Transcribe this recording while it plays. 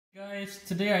Guys,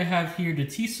 today I have here the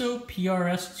Tissot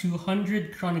PRS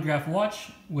 200 chronograph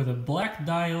watch with a black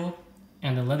dial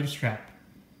and a leather strap.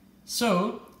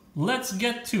 So, let's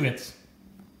get to it.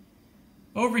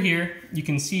 Over here, you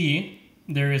can see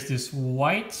there is this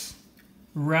white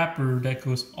wrapper that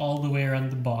goes all the way around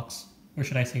the box, or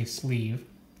should I say sleeve.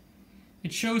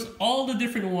 It shows all the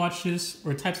different watches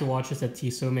or types of watches that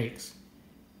Tissot makes.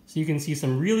 So you can see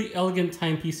some really elegant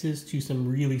timepieces to some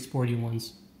really sporty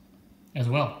ones as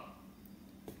well.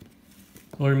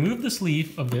 We'll remove the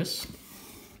sleeve of this,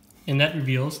 and that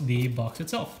reveals the box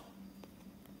itself.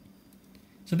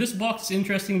 So this box is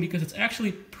interesting because it's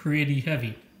actually pretty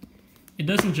heavy. It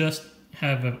doesn't just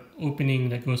have an opening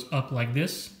that goes up like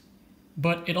this,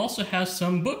 but it also has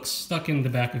some books stuck in the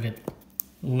back of it.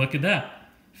 Look at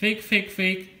that. Fake, fake,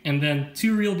 fake, and then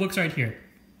two real books right here.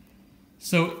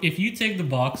 So if you take the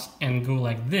box and go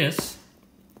like this,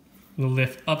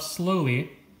 lift up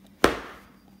slowly,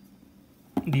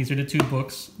 these are the two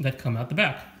books that come out the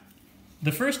back.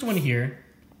 The first one here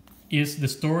is The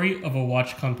Story of a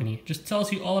Watch Company. Just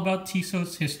tells you all about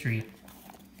Tissot's history.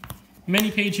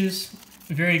 Many pages,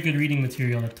 very good reading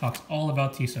material that talks all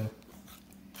about Tissot.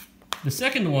 The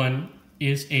second one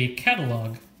is a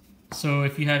catalog. So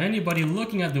if you have anybody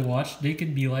looking at the watch, they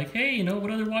could be like, hey, you know, what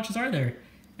other watches are there?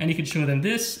 And you could show them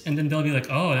this, and then they'll be like,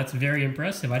 oh, that's very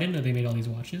impressive. I didn't know they made all these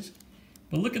watches.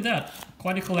 But look at that,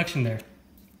 quite a collection there.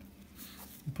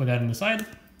 Put that on the side,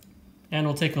 and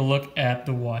we'll take a look at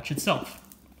the watch itself.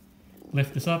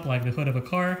 Lift this up like the hood of a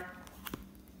car,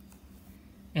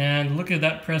 and look at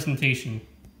that presentation.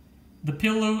 The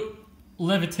pillow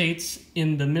levitates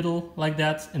in the middle like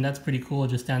that, and that's pretty cool. It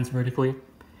just stands vertically.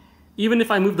 Even if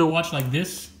I move the watch like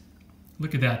this,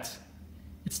 look at that.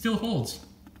 It still holds.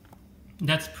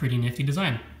 That's pretty nifty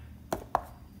design.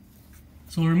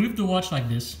 So we'll remove the watch like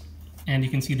this, and you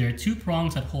can see there are two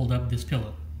prongs that hold up this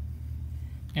pillow.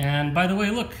 And by the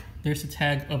way, look, there's a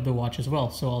tag of the watch as well.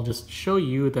 So I'll just show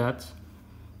you that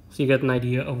so you get an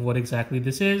idea of what exactly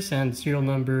this is and serial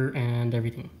number and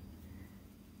everything.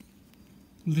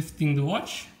 Lifting the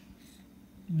watch.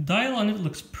 Dial on it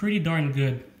looks pretty darn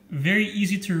good. Very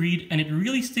easy to read, and it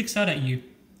really sticks out at you.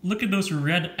 Look at those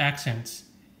red accents.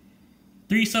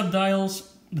 3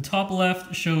 sub-dials. The top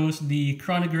left shows the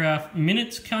chronograph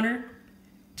minutes counter.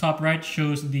 Top right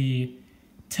shows the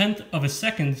 1/10 of a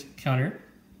second counter.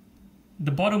 The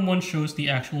bottom one shows the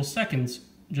actual seconds,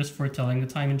 just for telling the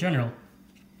time in general.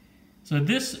 So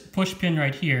this push pin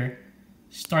right here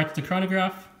starts the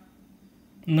chronograph.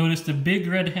 Notice the big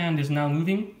red hand is now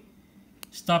moving.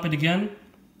 Stop it again.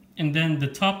 And then the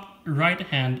top right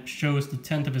hand shows the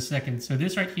 1/10 of a second. So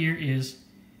this right here is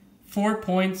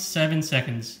 4.7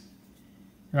 seconds.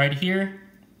 Right here,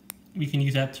 we can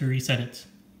use that to reset it.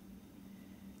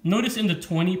 Notice in the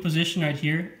 20 position right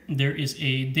here, there is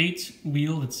a date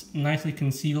wheel that's nicely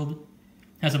concealed.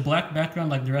 Has a black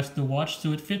background like the rest of the watch,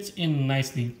 so it fits in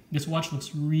nicely. This watch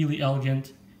looks really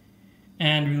elegant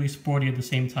and really sporty at the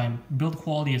same time. Build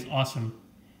quality is awesome.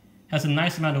 Has a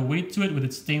nice amount of weight to it with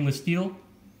its stainless steel.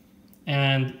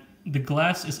 And the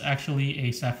glass is actually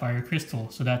a sapphire crystal,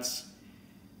 so that's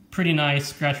pretty nice,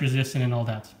 scratch resistant and all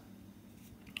that.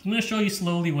 I'm going to show you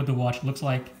slowly what the watch looks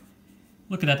like.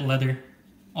 Look at that leather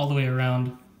all the way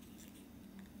around.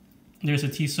 There's a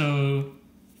Tissot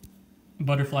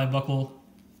butterfly buckle,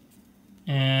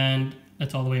 and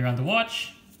that's all the way around the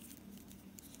watch.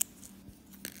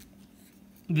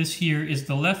 This here is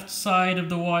the left side of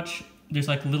the watch. There's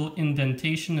like a little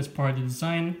indentation as part of the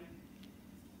design.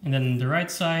 And then the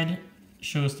right side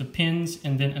shows the pins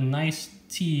and then a nice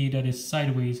T that is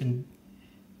sideways and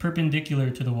perpendicular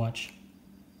to the watch.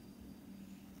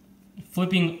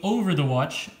 Flipping over the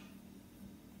watch,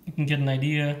 you can get an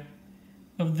idea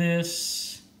of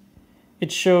this.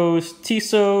 It shows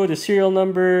Tissot, the serial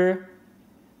number,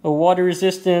 a water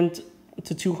resistant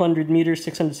to 200 meters,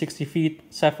 660 feet,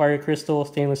 sapphire crystal,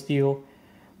 stainless steel,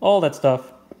 all that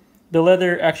stuff. The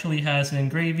leather actually has an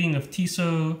engraving of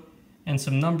Tissot and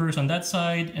some numbers on that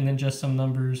side, and then just some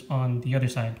numbers on the other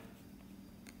side.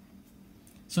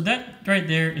 So that right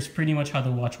there is pretty much how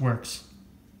the watch works.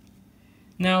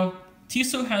 Now,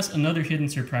 Tissot has another hidden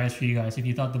surprise for you guys if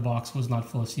you thought the box was not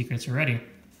full of secrets already.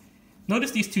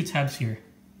 Notice these two tabs here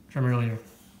from earlier.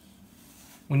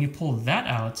 When you pull that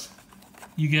out,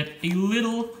 you get a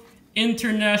little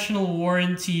International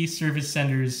Warranty Service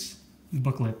Centers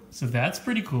booklet. So that's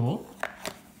pretty cool.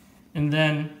 And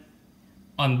then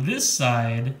on this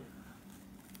side,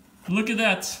 look at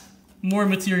that, more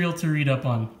material to read up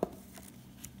on.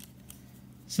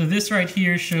 So this right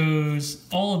here shows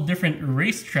all different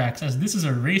race tracks, as this is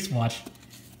a race watch.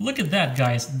 Look at that,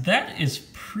 guys. That is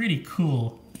pretty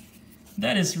cool.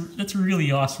 That's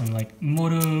really awesome. Like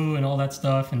Moto and all that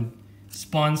stuff, and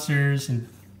sponsors and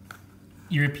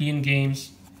European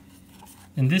games.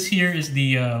 And this here is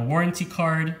the warranty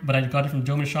card, but I got it from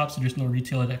Doman Shop, so there's no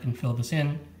retailer that can fill this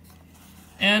in.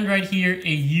 And right here, a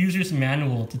user's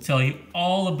manual to tell you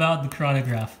all about the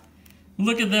chronograph.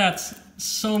 Look at that,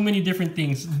 so many different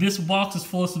things. This box is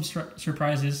full of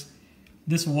surprises.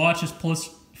 This watch is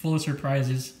full of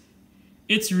surprises.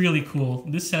 It's really cool.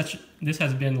 This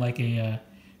has been like a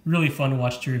really fun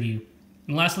watch to review.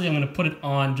 And lastly, I'm going to put it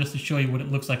on just to show you what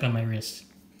it looks like on my wrist.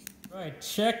 Right,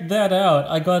 check that out.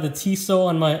 I got the Tissot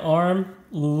on my arm,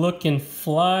 looking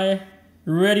fly,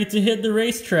 ready to hit the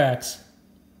racetracks.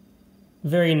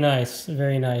 Very nice,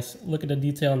 very nice. Look at the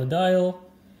detail on the dial.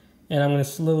 And I'm going to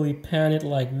slowly pan it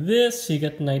like this so you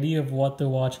get an idea of what the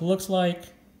watch looks like.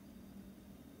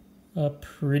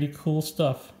 Pretty cool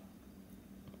stuff.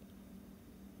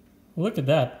 Look at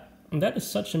that. And that is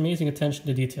such amazing attention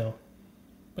to detail.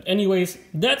 But anyways,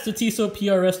 that's the Tissot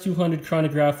PRS 200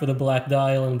 chronograph with a black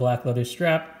dial and black leather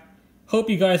strap. Hope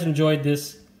you guys enjoyed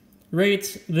this.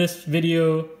 Rate this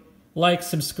video, like,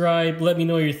 subscribe, let me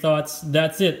know your thoughts.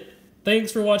 That's it.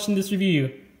 Thanks for watching this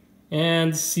review,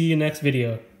 and see you next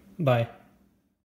video. Bye.